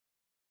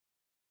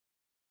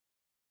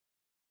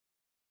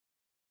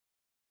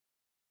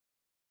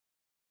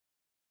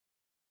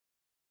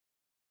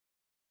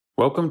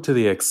Welcome to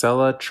the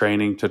Accela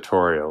training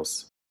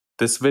tutorials.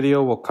 This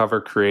video will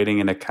cover creating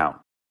an account.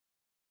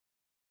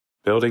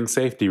 Building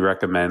Safety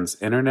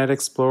recommends Internet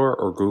Explorer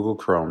or Google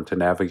Chrome to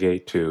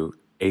navigate to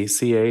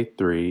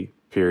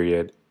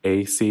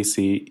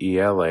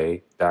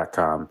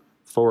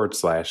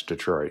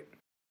aca3.accela.com/Detroit.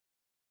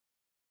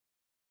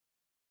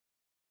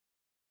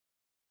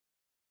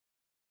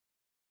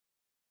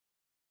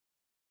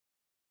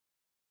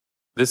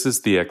 This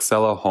is the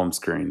Accela home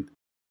screen.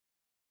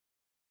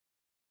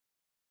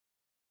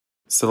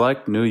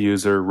 Select New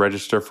User,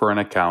 Register for an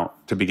account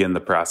to begin the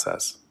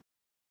process.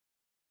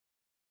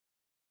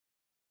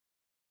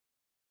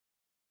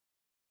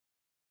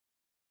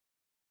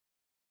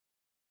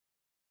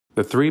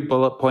 The 3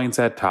 bullet points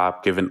at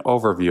top give an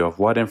overview of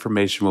what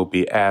information will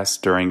be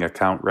asked during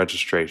account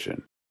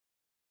registration.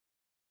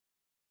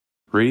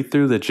 Read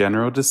through the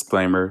general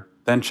disclaimer,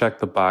 then check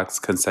the box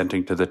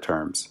consenting to the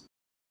terms.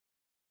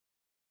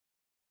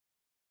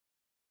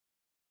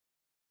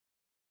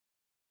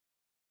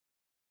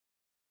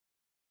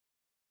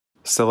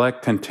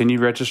 Select Continue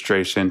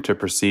Registration to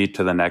proceed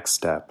to the next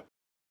step.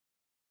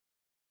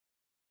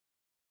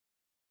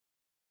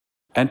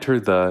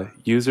 Enter the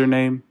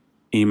username,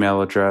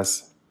 email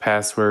address,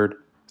 password,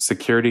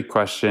 security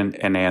question,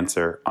 and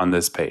answer on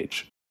this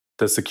page.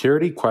 The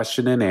security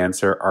question and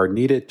answer are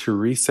needed to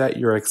reset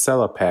your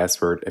Accela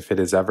password if it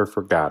is ever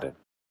forgotten.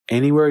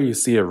 Anywhere you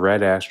see a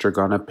red asterisk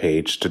on a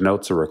page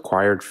denotes a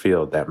required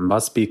field that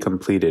must be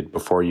completed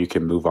before you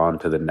can move on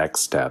to the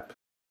next step.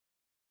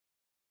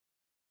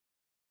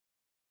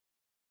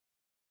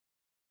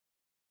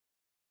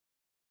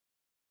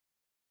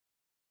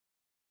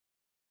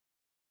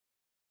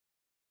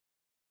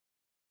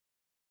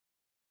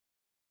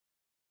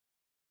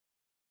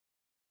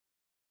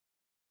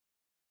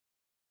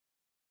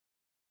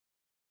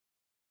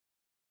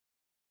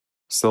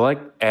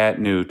 Select Add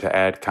New to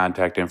add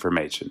contact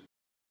information.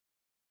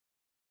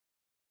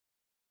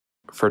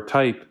 For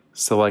type,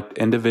 select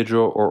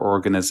Individual or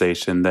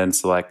Organization, then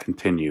select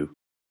Continue.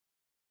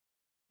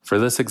 For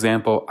this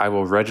example, I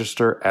will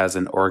register as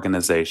an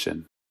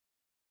organization.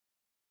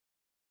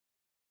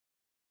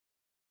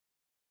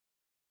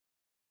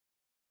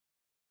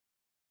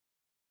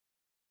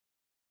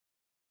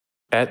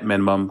 At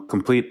minimum,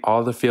 complete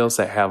all the fields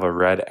that have a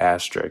red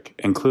asterisk,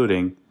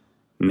 including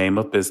name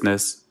of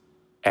business,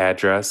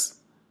 address,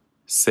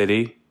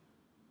 city,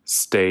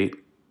 state,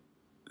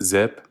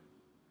 zip,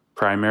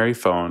 primary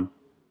phone,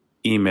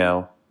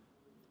 email,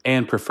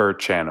 and preferred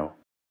channel.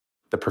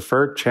 The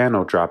preferred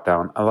channel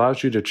dropdown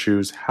allows you to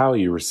choose how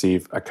you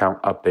receive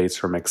account updates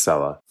from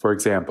Accela, for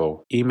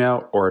example,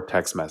 email or a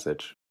text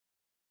message.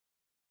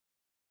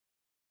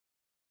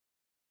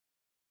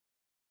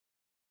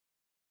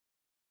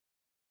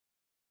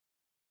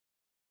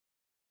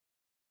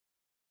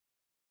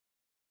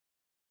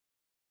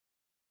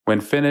 When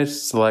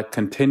finished, select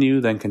Continue,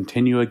 then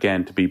Continue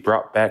again to be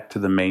brought back to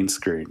the main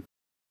screen.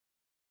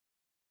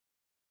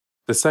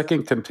 The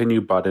second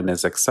Continue button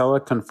is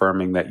Accela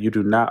confirming that you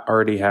do not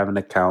already have an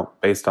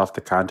account based off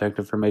the contact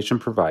information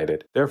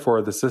provided.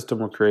 Therefore, the system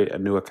will create a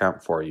new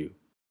account for you.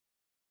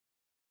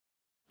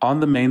 On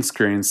the main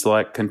screen,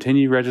 select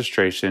Continue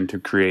Registration to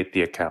create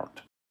the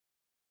account.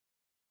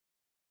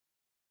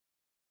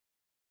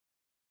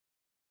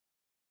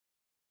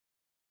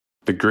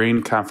 The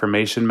green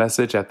confirmation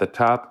message at the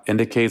top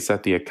indicates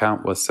that the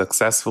account was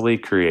successfully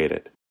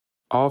created.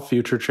 All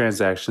future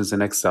transactions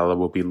in Accela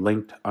will be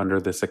linked under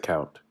this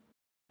account.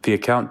 The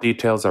account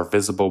details are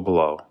visible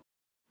below.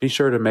 Be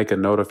sure to make a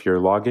note of your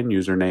login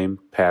username,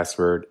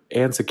 password,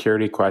 and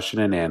security question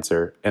and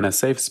answer in a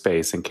safe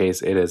space in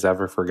case it is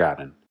ever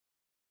forgotten.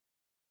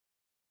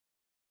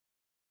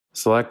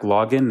 Select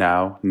Login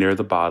Now near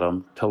the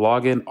bottom to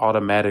log in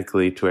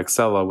automatically to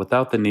Accela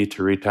without the need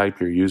to retype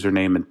your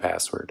username and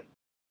password.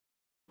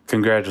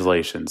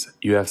 Congratulations,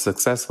 you have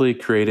successfully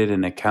created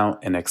an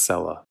account in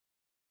Accela.